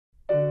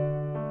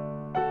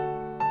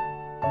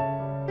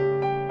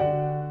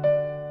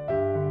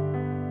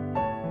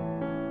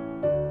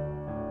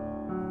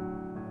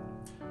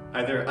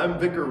Hi there, I'm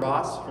Vicar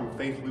Ross from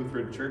Faith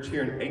Lutheran Church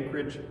here in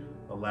Anchorage,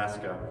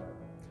 Alaska.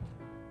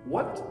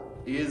 What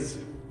is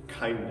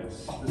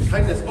kindness? Is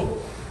kindness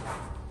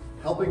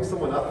helping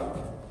someone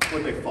up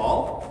when they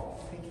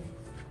fall?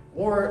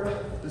 Or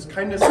is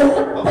kindness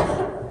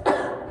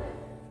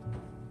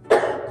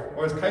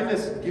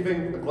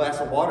giving a glass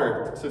of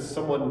water to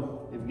someone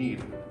in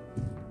need?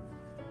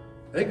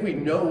 I think we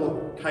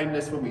know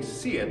kindness when we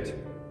see it,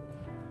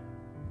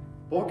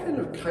 but what kind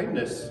of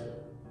kindness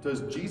does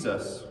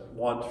Jesus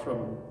want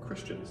from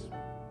Christians?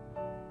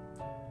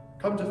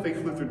 Come to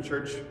Faith Lutheran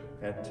Church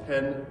at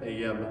 10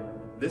 a.m.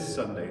 this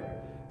Sunday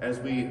as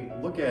we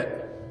look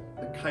at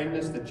the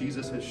kindness that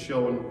Jesus has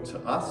shown to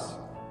us,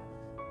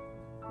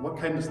 what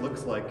kindness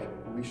looks like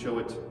when we show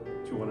it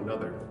to one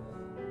another.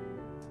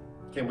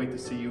 Can't wait to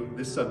see you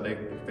this Sunday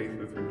at Faith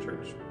Lutheran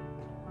Church.